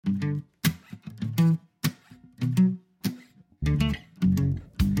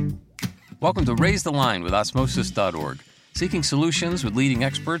Welcome to Raise the Line with Osmosis.org, seeking solutions with leading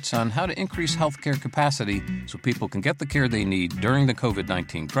experts on how to increase healthcare capacity so people can get the care they need during the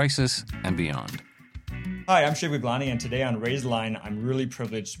COVID-19 crisis and beyond. Hi, I'm Shiv Gaglani, and today on Raise the Line, I'm really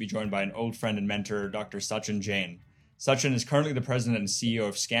privileged to be joined by an old friend and mentor, Dr. Sachin Jain. Sachin is currently the president and CEO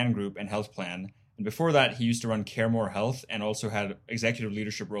of SCAN Group and Health Plan, and before that, he used to run CareMore Health and also had executive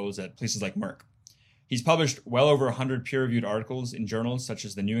leadership roles at places like Merck. He's published well over 100 peer-reviewed articles in journals such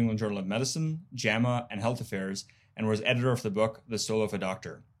as the New England Journal of Medicine, JAMA, and Health Affairs, and was editor of the book The Soul of a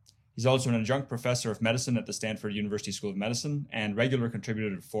Doctor. He's also an adjunct professor of medicine at the Stanford University School of Medicine and regular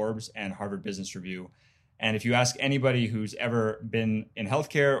contributor to Forbes and Harvard Business Review. And if you ask anybody who's ever been in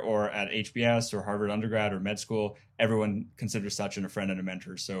healthcare or at HBS or Harvard undergrad or med school, everyone considers Sachin a friend and a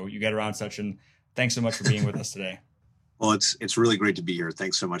mentor. So you get around, Sachin. Thanks so much for being with us today. Well, it's really great to be here.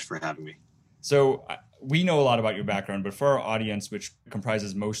 Thanks so much for having me. So we know a lot about your background, but for our audience, which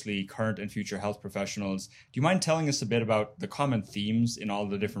comprises mostly current and future health professionals, do you mind telling us a bit about the common themes in all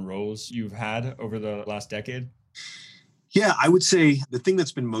the different roles you've had over the last decade? Yeah, I would say the thing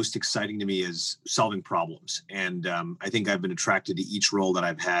that's been most exciting to me is solving problems. And I think I've been attracted to each role that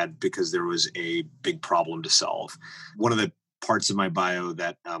I've had because there was a big problem to solve. One of the parts of my bio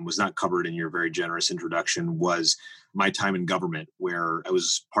that was not covered in your very generous introduction was my time in government, where I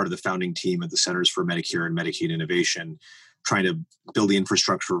was part of the founding team at the Centers for Medicare and Medicaid Innovation, trying to build the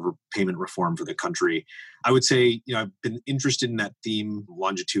infrastructure for payment reform for the country. I would say, I've been interested in that theme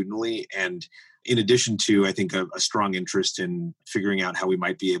longitudinally. And in addition to, I think, a strong interest in figuring out how we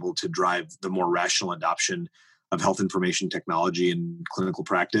might be able to drive the more rational adoption of health information technology in clinical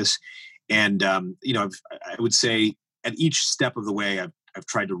practice. And, I would say at each step of the way, I've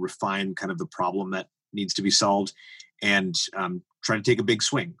tried to refine kind of the problem that needs to be solved and try to take a big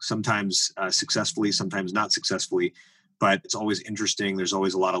swing, sometimes successfully, sometimes not successfully, but it's always interesting. There's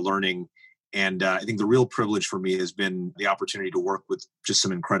always a lot of learning. And I think the real privilege for me has been the opportunity to work with just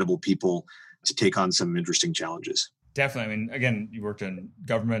some incredible people to take on some interesting challenges. Definitely. I mean, again, you worked in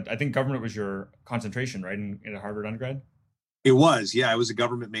government. I think government was your concentration, right, in Harvard undergrad? It was, yeah. I was a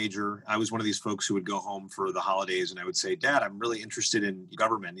government major. I was one of these folks who would go home for the holidays and I would say, Dad, I'm really interested in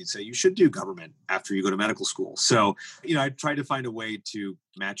government. And he'd say, you should do government after you go to medical school. So, I tried to find a way to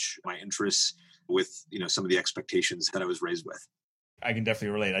match my interests with, some of the expectations that I was raised with. I can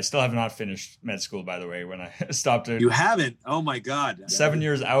definitely relate. I still have not finished med school, by the way, when I stopped it. You haven't? Oh my God. 7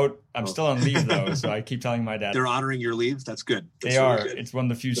 years out. I'm still on leave though. So I keep telling my dad. They're honoring your leave? That's good. They are. Really good. It's one of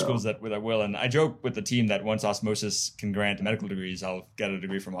the few schools that will. And I joke with the team that once Osmosis can grant medical degrees, I'll get a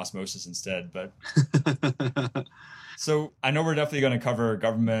degree from Osmosis instead. But so I know we're definitely going to cover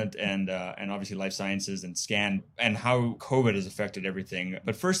government and obviously life sciences and SCAN and how COVID has affected everything.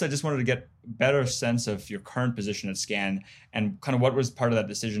 But first, I just wanted to get a better sense of your current position at SCAN and kind of what was part of that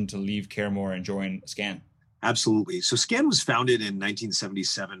decision to leave CareMore and join SCAN. Absolutely. So SCAN was founded in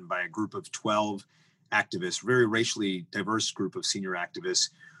 1977 by a group of 12 activists, very racially diverse group of senior activists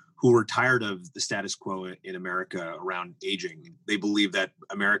who were tired of the status quo in America around aging. They believed that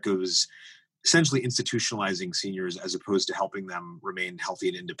America was essentially institutionalizing seniors as opposed to helping them remain healthy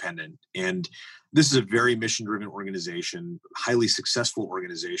and independent. And this is a very mission-driven organization, highly successful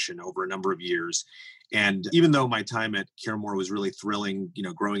organization over a number of years. And even though my time at CareMore was really thrilling,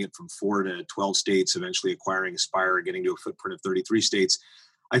 growing it from 4 to 12 states, eventually acquiring Aspire, getting to a footprint of 33 states,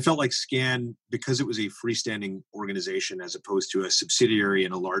 I felt like SCAN, because it was a freestanding organization as opposed to a subsidiary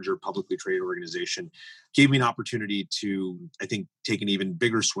in a larger publicly traded organization, gave me an opportunity to, I think, take an even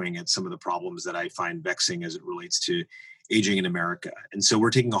bigger swing at some of the problems that I find vexing as it relates to aging in America. And so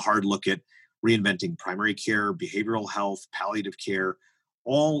we're taking a hard look at reinventing primary care, behavioral health, palliative care,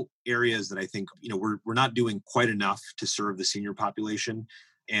 all areas that I think, we're not doing quite enough to serve the senior population.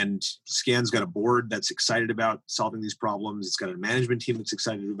 And SCAN's got a board that's excited about solving these problems. It's got a management team that's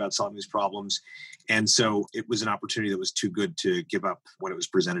excited about solving these problems. And so it was an opportunity that was too good to give up when it was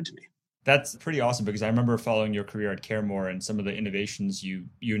presented to me. That's pretty awesome because I remember following your career at CareMore and some of the innovations you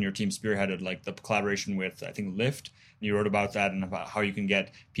and your team spearheaded, like the collaboration with, I think, Lyft. You wrote about that and about how you can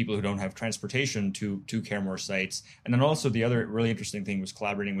get people who don't have transportation to CareMore sites. And then also the other really interesting thing was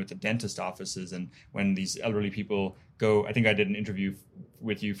collaborating with the dentist offices. And when these elderly people go, I think I did an interview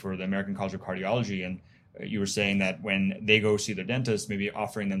with you for the American College of Cardiology, and you were saying that when they go see their dentist, maybe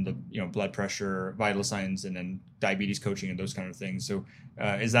offering them the blood pressure, vital signs, and then diabetes coaching and those kind of things. So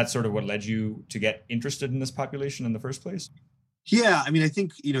is that sort of what led you to get interested in this population in the first place? Yeah, I mean, I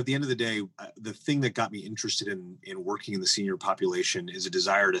think, at the end of the day, the thing that got me interested in working in the senior population is a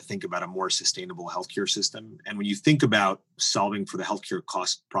desire to think about a more sustainable healthcare system. And when you think about solving for the healthcare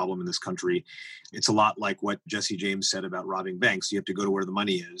cost problem in this country, it's a lot like what Jesse James said about robbing banks. You have to go to where the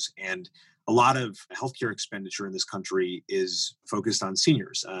money is. And a lot of healthcare expenditure in this country is focused on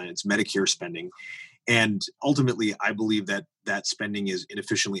seniors. It's Medicare spending. And ultimately, I believe that that spending is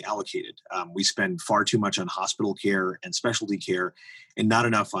inefficiently allocated. We spend far too much on hospital care and specialty care and not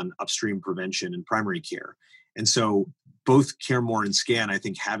enough on upstream prevention and primary care. And so both CareMore and SCAN, I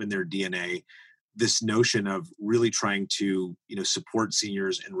think, have in their DNA this notion of really trying to, support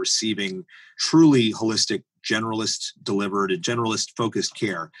seniors and receiving truly holistic, generalist delivered and generalist focused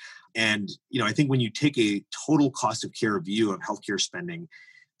care. And, I think when you take a total cost of care view of healthcare spending,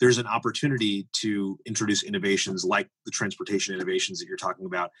 there's an opportunity to introduce innovations like the transportation innovations that you're talking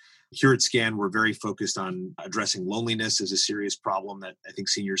about. Here at SCAN, we're very focused on addressing loneliness as a serious problem that I think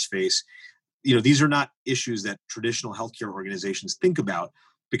seniors face. These are not issues that traditional healthcare organizations think about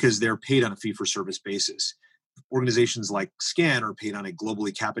because they're paid on a fee-for-service basis. Organizations like SCAN are paid on a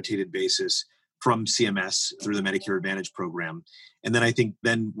globally capitated basis from CMS through the Medicare Advantage program. And then I think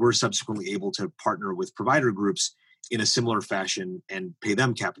we're subsequently able to partner with provider groups in a similar fashion and pay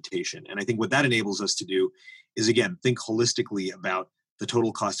them capitation. And I think what that enables us to do is, again, think holistically about the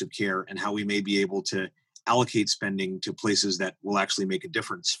total cost of care and how we may be able to allocate spending to places that will actually make a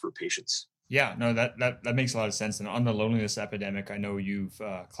difference for patients. Yeah, no, that makes a lot of sense. And on the loneliness epidemic, I know you've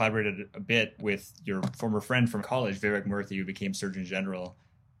collaborated a bit with your former friend from college, Vivek Murthy, who became Surgeon General,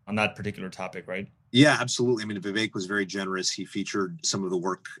 on that particular topic, right? Yeah, absolutely. I mean, Vivek was very generous. He featured some of the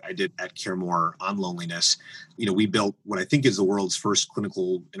work I did at CareMore on loneliness. We built what I think is the world's first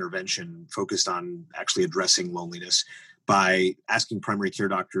clinical intervention focused on actually addressing loneliness by asking primary care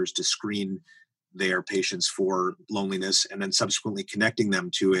doctors to screen their patients for loneliness and then subsequently connecting them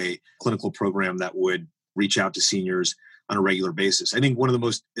to a clinical program that would reach out to seniors on a regular basis. I think one of the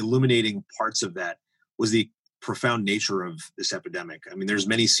most illuminating parts of that was the profound nature of this epidemic. I mean, there's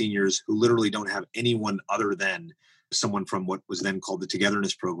many seniors who literally don't have anyone other than someone from what was then called the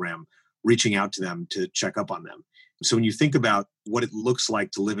Togetherness Program reaching out to them to check up on them. So when you think about what it looks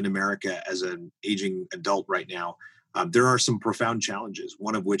like to live in America as an aging adult right now, there are some profound challenges,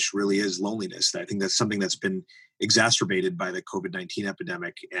 one of which really is loneliness. I think that's something that's been exacerbated by the COVID-19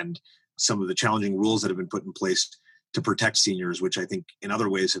 epidemic and some of the challenging rules that have been put in place to protect seniors, which I think in other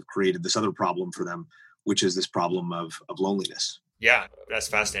ways have created this other problem for them, which is this problem of loneliness. Yeah, that's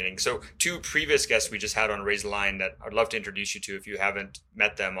fascinating. So 2 previous guests we just had on Raise the Line that I'd love to introduce you to if you haven't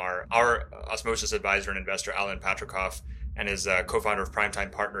met them are our osmosis advisor and investor, Alan Patrikoff, and his co-founder of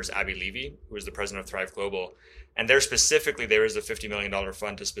Primetime Partners, Abby Levy, who is the president of Thrive Global. And there is a $50 million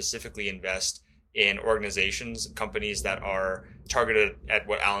fund to specifically invest in organizations, companies that are targeted at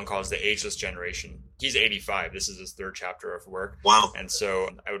what Alan calls the ageless generation. He's 85. This is his 3rd chapter of work. Wow. And so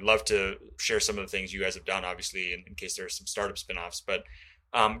I would love to share some of the things you guys have done, obviously, in case there's some startup spinoffs. But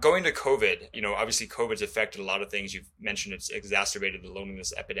going to COVID, obviously COVID's affected a lot of things. You've mentioned it's exacerbated the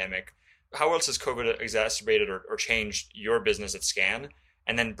loneliness epidemic. How else has COVID exacerbated or changed your business at SCAN?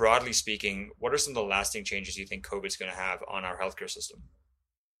 And then broadly speaking, what are some of the lasting changes you think COVID's going to have on our healthcare system?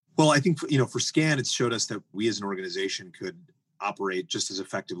 Well, I think, for SCAN, it's showed us that we as an organization could operate just as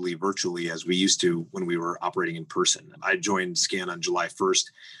effectively virtually as we used to when we were operating in person. I joined SCAN on July 1st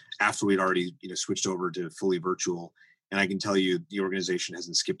after we'd already, switched over to fully virtual. And I can tell you the organization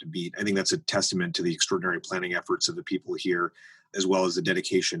hasn't skipped a beat. I think that's a testament to the extraordinary planning efforts of the people here, as well as the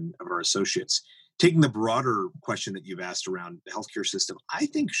dedication of our associates. Taking the broader question that you've asked around the healthcare system, I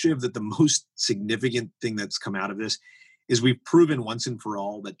think, Shiv, that the most significant thing that's come out of this is we've proven once and for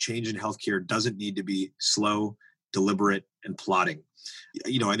all that change in healthcare doesn't need to be slow, deliberate, and plodding.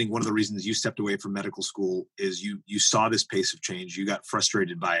 I think one of the reasons you stepped away from medical school is you saw this pace of change. You got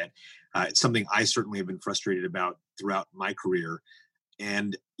frustrated by it. It's something I certainly have been frustrated about throughout my career.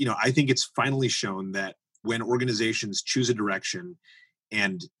 And, I think it's finally shown that when organizations choose a direction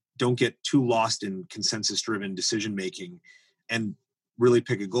and don't get too lost in consensus-driven decision-making and really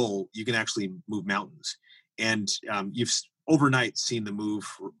pick a goal, you can actually move mountains. And you've overnight seen the move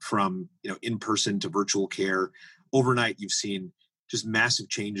from in-person to virtual care. Overnight, you've seen just massive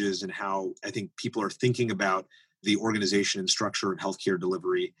changes in how I think people are thinking about the organization and structure of healthcare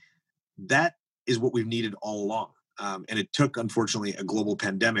delivery. That is what we've needed all along. And it took, unfortunately, a global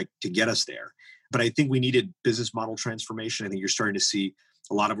pandemic to get us there. But I think we needed business model transformation. I think you're starting to see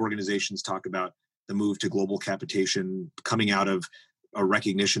a lot of organizations talk about the move to global capitation coming out of a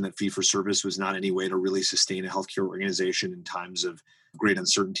recognition that fee-for-service was not any way to really sustain a healthcare organization in times of great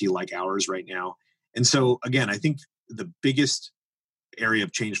uncertainty like ours right now. And so, again, I think the biggest area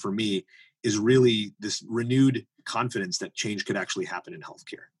of change for me is really this renewed confidence that change could actually happen in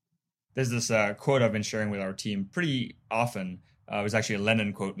healthcare. There's this quote I've been sharing with our team pretty often. It was actually a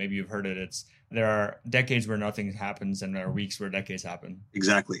Lenin quote. Maybe you've heard it. There are decades where nothing happens and there are weeks where decades happen.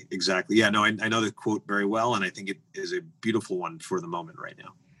 Exactly. Yeah, no, I know the quote very well, and I think it is a beautiful one for the moment right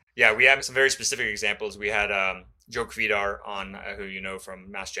now. Yeah, we have some very specific examples. We had Joe Kvedar on, who you know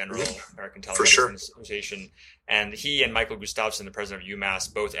from Mass General, American Telemedicine Association, and he and Michael Gustafson, the president of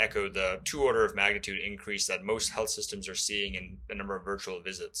UMass, both echoed the 2 order of magnitude increase that most health systems are seeing in the number of virtual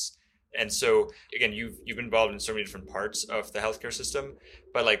visits. And so, again, you've been involved in so many different parts of the healthcare system,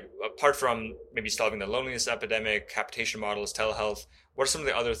 but like apart from maybe solving the loneliness epidemic, capitation models, telehealth, what are some of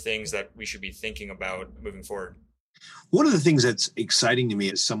the other things that we should be thinking about moving forward? One of the things that's exciting to me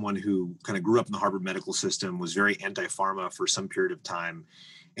as someone who kind of grew up in the Harvard medical system, was very anti-pharma for some period of time,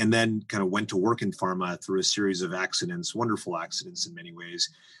 and then kind of went to work in pharma through a series of accidents, wonderful accidents in many ways,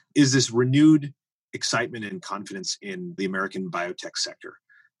 is this renewed excitement and confidence in the American biotech sector.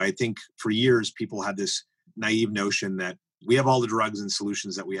 I think for years, people had this naive notion that we have all the drugs and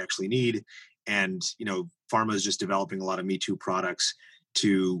solutions that we actually need. And, pharma is just developing a lot of Me Too products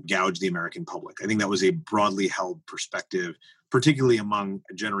to gouge the American public. I think that was a broadly held perspective, particularly among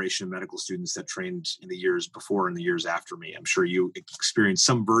a generation of medical students that trained in the years before and the years after me. I'm sure you experienced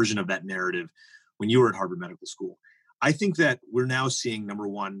some version of that narrative when you were at Harvard Medical School. I think that we're now seeing, number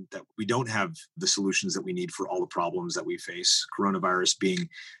one, that we don't have the solutions that we need for all the problems that we face, coronavirus being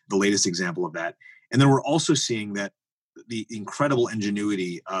the latest example of that. And then we're also seeing that the incredible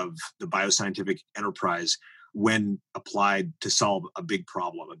ingenuity of the bioscientific enterprise when applied to solve a big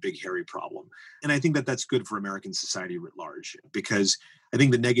problem, a big, hairy problem. And I think that that's good for American society writ large, because I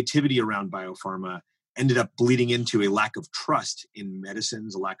think the negativity around biopharma ended up bleeding into a lack of trust in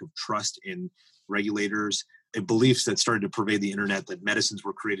medicines, a lack of trust in regulators, beliefs that started to pervade the internet that medicines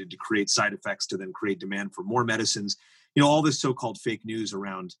were created to create side effects to then create demand for more medicines, all this so-called fake news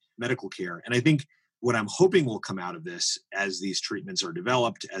around medical care. And I think what I'm hoping will come out of this as these treatments are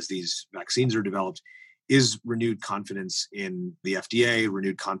developed, as these vaccines are developed, is renewed confidence in the FDA,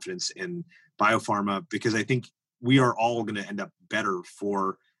 renewed confidence in biopharma, because I think we are all going to end up better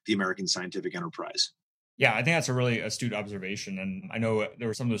for the American scientific enterprise. Yeah, I think that's a really astute observation. And I know there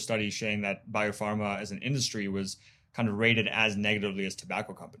were some of those studies showing that biopharma as an industry was kind of rated as negatively as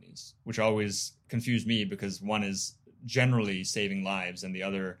tobacco companies, which always confused me because one is generally saving lives and the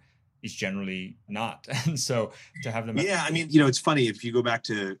other is generally not. And so to have them... Yeah, it's funny. If you go back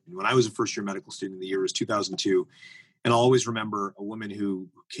to when I was a first-year medical student, the year was 2002, and I'll always remember a woman who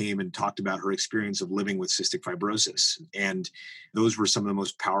came and talked about her experience of living with cystic fibrosis. And those were some of the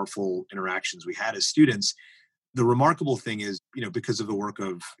most powerful interactions we had as students. The remarkable thing is, because of the work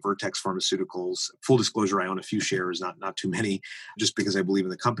of Vertex Pharmaceuticals, full disclosure, I own a few shares, not too many, just because I believe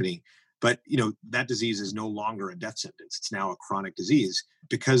in the company. But, that disease is no longer a death sentence. It's now a chronic disease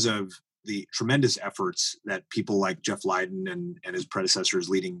because of the tremendous efforts that people like Jeff Leiden and his predecessors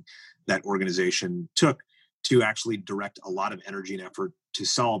leading that organization took to actually direct a lot of energy and effort to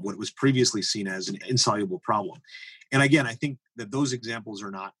solve what was previously seen as an insoluble problem. And again, I think that those examples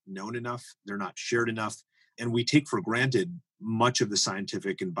are not known enough. They're not shared enough. And we take for granted much of the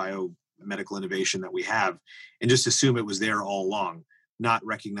scientific and biomedical innovation that we have and just assume it was there all along, not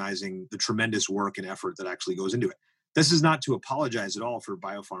recognizing the tremendous work and effort that actually goes into it. This is not to apologize at all for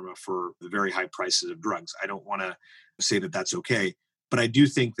biopharma for the very high prices of drugs. I don't want to say that that's okay. But I do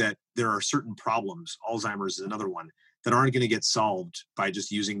think that there are certain problems, Alzheimer's is another one, that aren't going to get solved by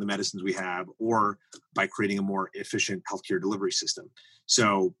just using the medicines we have or by creating a more efficient healthcare delivery system.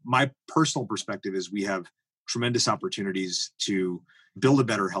 So my personal perspective is we have tremendous opportunities to build a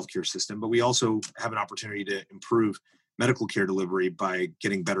better healthcare system, but we also have an opportunity to improve medical care delivery by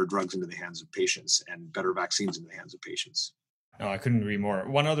getting better drugs into the hands of patients and better vaccines into the hands of patients. No, I couldn't agree more.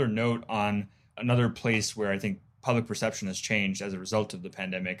 One other note on another place where I think public perception has changed as a result of the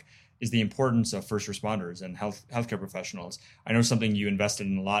pandemic is the importance of first responders and healthcare professionals. I know something you invested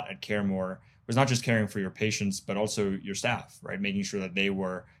in a lot at CareMore was not just caring for your patients, but also your staff, right? Making sure that they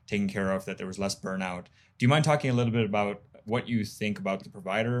were taken care of, that there was less burnout. Do you mind talking a little bit about what you think about the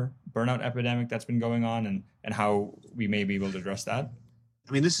provider burnout epidemic that's been going on and how we may be able to address that?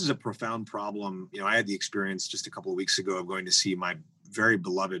 This is a profound problem. I had the experience just a couple of weeks ago of going to see my very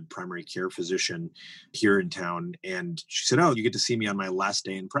beloved primary care physician here in town. And she said, "Oh, you get to see me on my last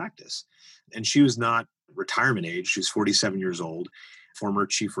day in practice." And she was not retirement age. She was 47 years old, former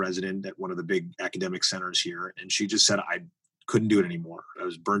chief resident at one of the big academic centers here. And she just said, "I couldn't do it anymore. I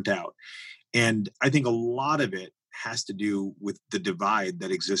was burnt out." And I think a lot of it has to do with the divide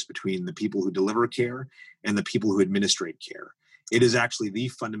that exists between the people who deliver care and the people who administrate care. It is actually the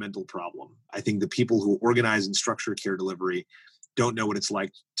fundamental problem. I think the people who organize and structure care delivery don't know what it's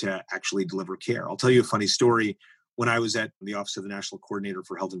like to actually deliver care. I'll tell you a funny story. When I was at the Office of the National Coordinator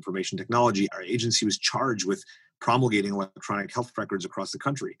for Health Information Technology, our agency was charged with promulgating electronic health records across the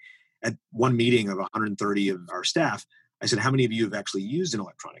country. At one meeting of 130 of our staff, I said, how many of you have actually used an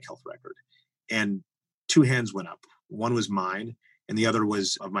electronic health record? And two hands went up. One was mine, and the other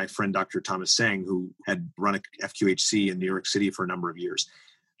was of my friend, Dr. Thomas Sang, who had run a FQHC in New York City for a number of years.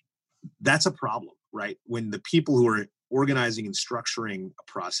 That's a problem, right? When the people who are organizing and structuring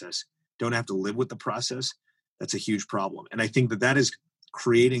a process don't have to live with the process, that's a huge problem. And I think that is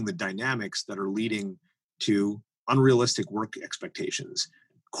creating the dynamics that are leading to unrealistic work expectations,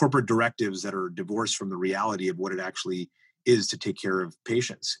 corporate directives that are divorced from the reality of what it actually is to take care of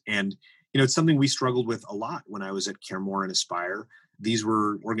patients. And, it's something we struggled with a lot when I was at CareMore and Aspire. These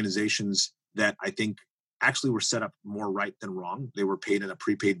were organizations that I think actually were set up more right than wrong. They were paid on a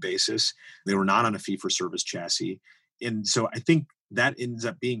prepaid basis. They were not on a fee-for-service chassis. And so I think that ends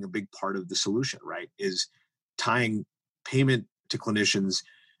up being a big part of the solution, right, is tying payment to clinicians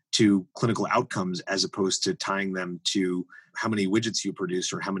to clinical outcomes as opposed to tying them to how many widgets you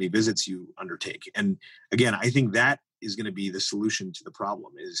produce or how many visits you undertake. And again, I think that is going to be the solution to the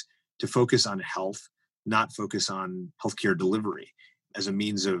problem, is to focus on health, not focus on healthcare delivery as a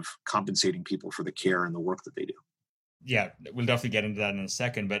means of compensating people for the care and the work that they do. Yeah, we'll definitely get into that in a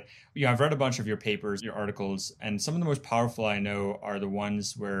second. But I've read a bunch of your papers, your articles, and some of the most powerful I know are the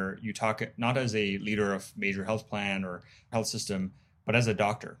ones where you talk not as a leader of major health plan or health system, but as a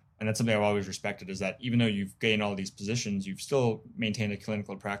doctor. And that's something I've always respected, is that even though you've gained all these positions, you've still maintained a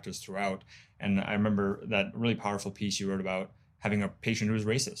clinical practice throughout. And I remember that really powerful piece you wrote about having a patient who was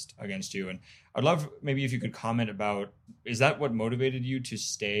racist against you. And I'd love maybe if you could comment about, is that what motivated you to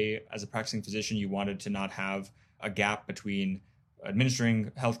stay as a practicing physician? You wanted to not have a gap between administering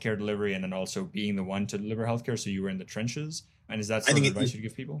healthcare delivery and then also being the one to deliver healthcare, so you were in the trenches? And is that sort of advice you'd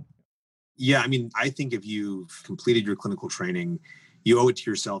give people? Yeah, I think if you've completed your clinical training, you owe it to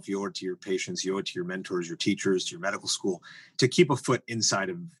yourself, you owe it to your patients, you owe it to your mentors, your teachers, to your medical school, to keep a foot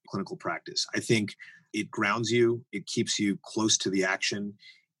inside of clinical practice. I think it grounds you, it keeps you close to the action.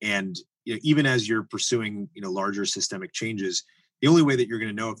 And even as you're pursuing larger systemic changes, the only way that you're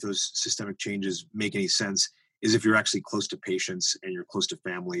going to know if those systemic changes make any sense is if you're actually close to patients and you're close to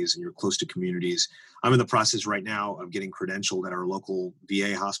families and you're close to communities. I'm in the process right now of getting credentialed at our local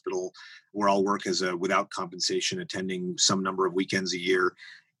VA hospital, where I'll work as without compensation, attending some number of weekends a year.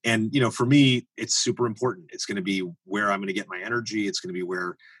 And, for me, it's super important. It's going to be where I'm going to get my energy. It's going to be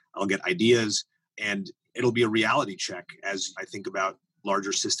where I'll get ideas, and it'll be a reality check as I think about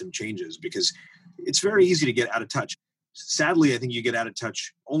larger system changes, because it's very easy to get out of touch. Sadly, I think you get out of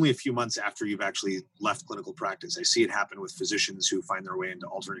touch only a few months after you've actually left clinical practice. I see it happen with physicians who find their way into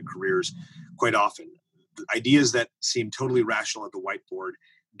alternate careers quite often. The ideas that seem totally rational at the whiteboard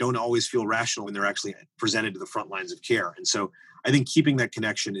don't always feel rational when they're actually presented to the front lines of care. And so I think keeping that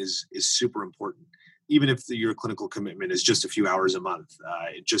connection is super important. Even if your clinical commitment is just a few hours a month,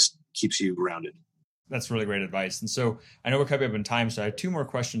 it just keeps you grounded. That's really great advice. And so I know we're coming up in time, so I have two more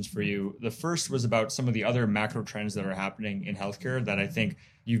questions for you. The first was about some of the other macro trends that are happening in healthcare that I think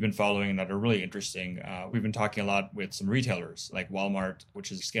you've been following and that are really interesting. We've been talking a lot with some retailers like Walmart,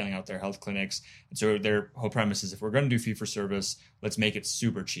 which is scaling out their health clinics. And so their whole premise is, if we're going to do fee for service, let's make it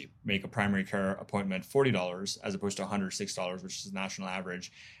super cheap. Make a primary care appointment $40 as opposed to $106, which is the national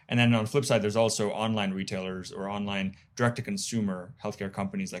average. And then on the flip side, there's also online retailers or online direct-to-consumer healthcare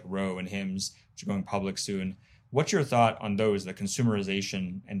companies like Ro and Hims, which are going public soon. What's your thought on those, the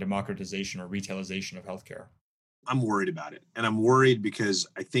consumerization and democratization or retailization of healthcare? I'm worried about it. And I'm worried because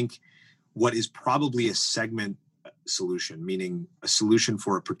I think what is probably a segment solution, meaning a solution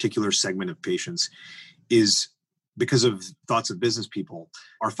for a particular segment of patients, is because of thoughts of business people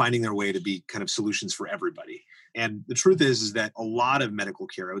are finding their way to be kind of solutions for everybody. And the truth is that a lot of medical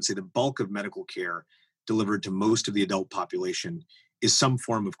care, I would say the bulk of medical care delivered to most of the adult population, is some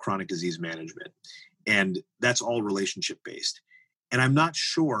form of chronic disease management. And that's all relationship based. And I'm not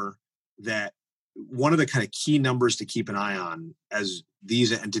sure that one of the kind of key numbers to keep an eye on as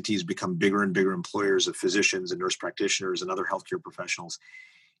these entities become bigger and bigger employers of physicians and nurse practitioners and other healthcare professionals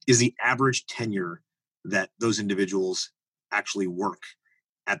is the average tenure that those individuals actually work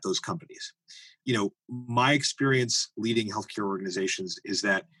at those companies. My experience leading healthcare organizations is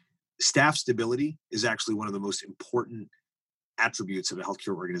that staff stability is actually one of the most important attributes of a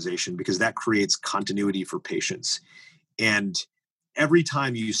healthcare organization, because that creates continuity for patients. And every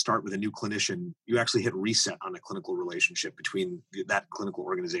time you start with a new clinician, you actually hit reset on a clinical relationship between that clinical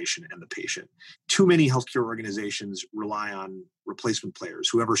organization and the patient. Too many healthcare organizations rely on replacement players,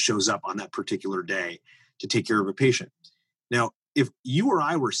 whoever shows up on that particular day to take care of a patient. Now, if you or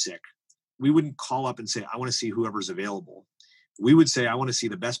I were sick, we wouldn't call up and say, I want to see whoever's available. We would say, I want to see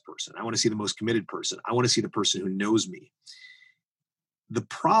the best person. I want to see the most committed person. I want to see the person who knows me. The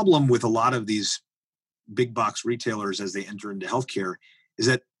problem with a lot of these big box retailers as they enter into healthcare is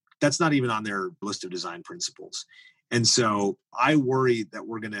that that's not even on their list of design principles. And so I worry that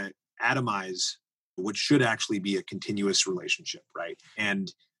we're going to atomize what should actually be a continuous relationship, right?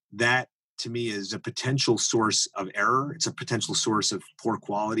 And that to me is a potential source of error. It's a potential source of poor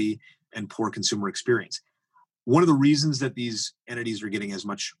quality and poor consumer experience. One of the reasons that these entities are getting as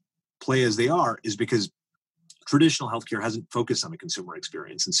much play as they are is because traditional healthcare hasn't focused on the consumer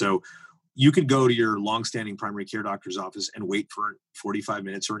experience. And so you could go to your longstanding primary care doctor's office and wait for 45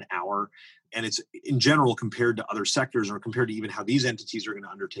 minutes or an hour. And it's, in general, compared to other sectors or compared to even how these entities are going to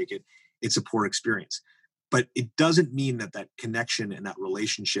undertake it, it's a poor experience. But it doesn't mean that that connection and that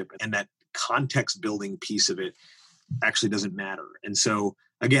relationship and that context building piece of it actually doesn't matter. And so,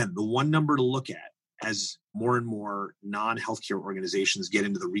 again, the one number to look at as more and more non-healthcare organizations get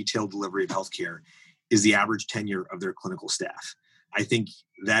into the retail delivery of healthcare is the average tenure of their clinical staff. I think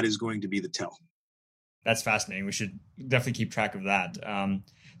that is going to be the tell. That's fascinating. We should definitely keep track of that.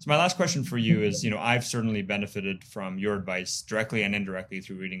 So my last question for you is, I've certainly benefited from your advice directly and indirectly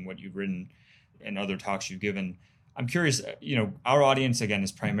through reading what you've written and other talks you've given. I'm curious, our audience, again,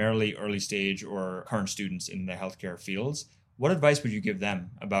 is primarily early stage or current students in the healthcare fields. What advice would you give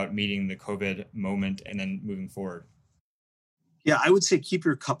them about meeting the COVID moment and then moving forward? Yeah, I would say keep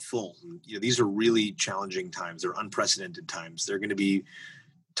your cup full. These are really challenging times. They're unprecedented times. They're going to be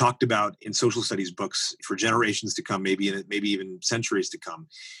talked about in social studies books for generations to come, maybe even centuries to come.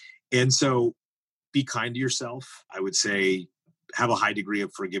 And so be kind to yourself. I would say have a high degree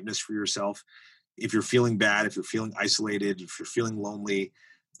of forgiveness for yourself. If you're feeling bad, if you're feeling isolated, if you're feeling lonely,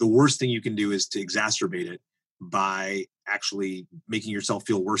 the worst thing you can do is to exacerbate it by actually making yourself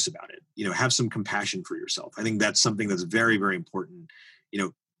feel worse about it. Have some compassion for yourself. I think that's something that's very, very important.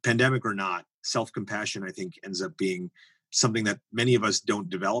 Pandemic or not, self-compassion, I think, ends up being something that many of us don't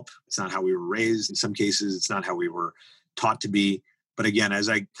develop. It's not how we were raised. In some cases, it's not how we were taught to be. But again, as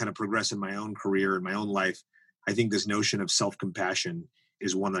I kind of progress in my own career and my own life, I think this notion of self-compassion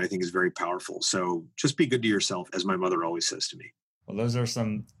is one that I think is very powerful. So just be good to yourself, as my mother always says to me. Well, those are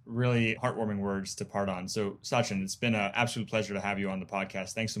some really heartwarming words to part on. So, Sachin, it's been an absolute pleasure to have you on the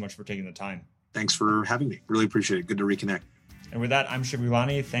podcast. Thanks so much for taking the time. Thanks for having me. Really appreciate it. Good to reconnect. And with that, I'm Shiv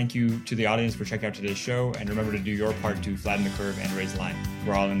Gaglani. Thank you to the audience for checking out today's show. And remember to do your part to flatten the curve and raise the line.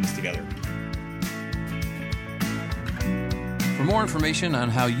 We're all in this together. For more information on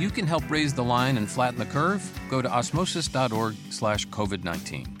how you can help raise the line and flatten the curve, go to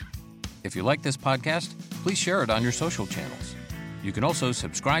osmosis.org/COVID-19. If you like this podcast, please share it on your social channels. You can also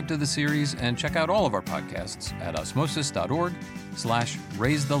subscribe to the series and check out all of our podcasts at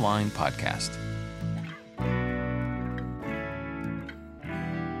osmosis.org/raisethelinepodcast.